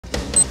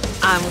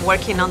I'm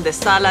working on the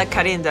salad,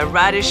 cutting the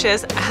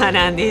radishes, and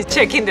Andy's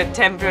checking the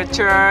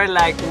temperature,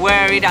 like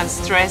worried and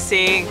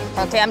stressing.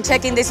 Okay, I'm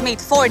checking this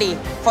meat, 40,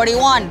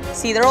 41.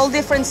 See, they're all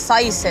different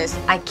sizes.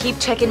 I keep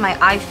checking my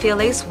eye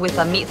fillets with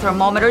a meat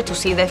thermometer to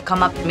see if they've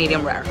come up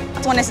medium rare.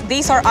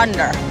 These are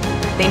under.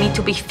 They need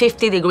to be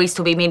 50 degrees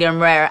to be medium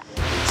rare.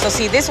 So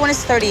see, this one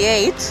is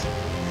 38.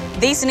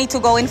 These need to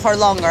go in for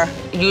longer.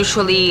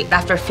 Usually,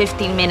 after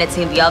 15 minutes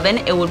in the oven,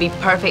 it will be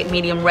perfect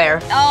medium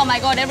rare. Oh my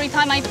God, every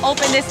time I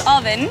open this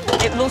oven,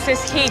 it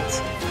loses heat.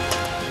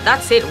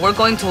 That's it, we're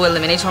going to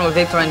elimination with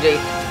Victor and Jay.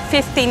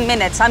 15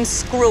 minutes, I'm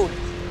screwed.